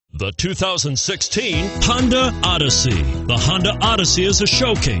The 2016 Honda Odyssey. The Honda Odyssey is a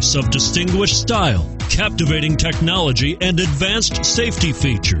showcase of distinguished style, captivating technology, and advanced safety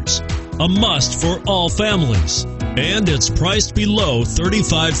features. A must for all families. And it's priced below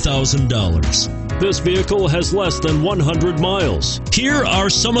 $35,000. This vehicle has less than 100 miles. Here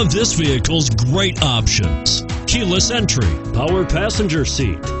are some of this vehicle's great options: keyless entry, power passenger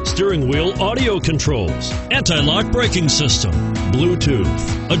seat, steering wheel audio controls, anti-lock braking system,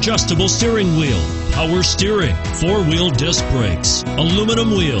 Bluetooth, adjustable steering wheel, power steering, four-wheel disc brakes,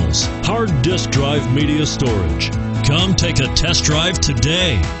 aluminum wheels, hard disk drive media storage. Come take a test drive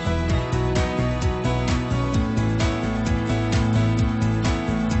today.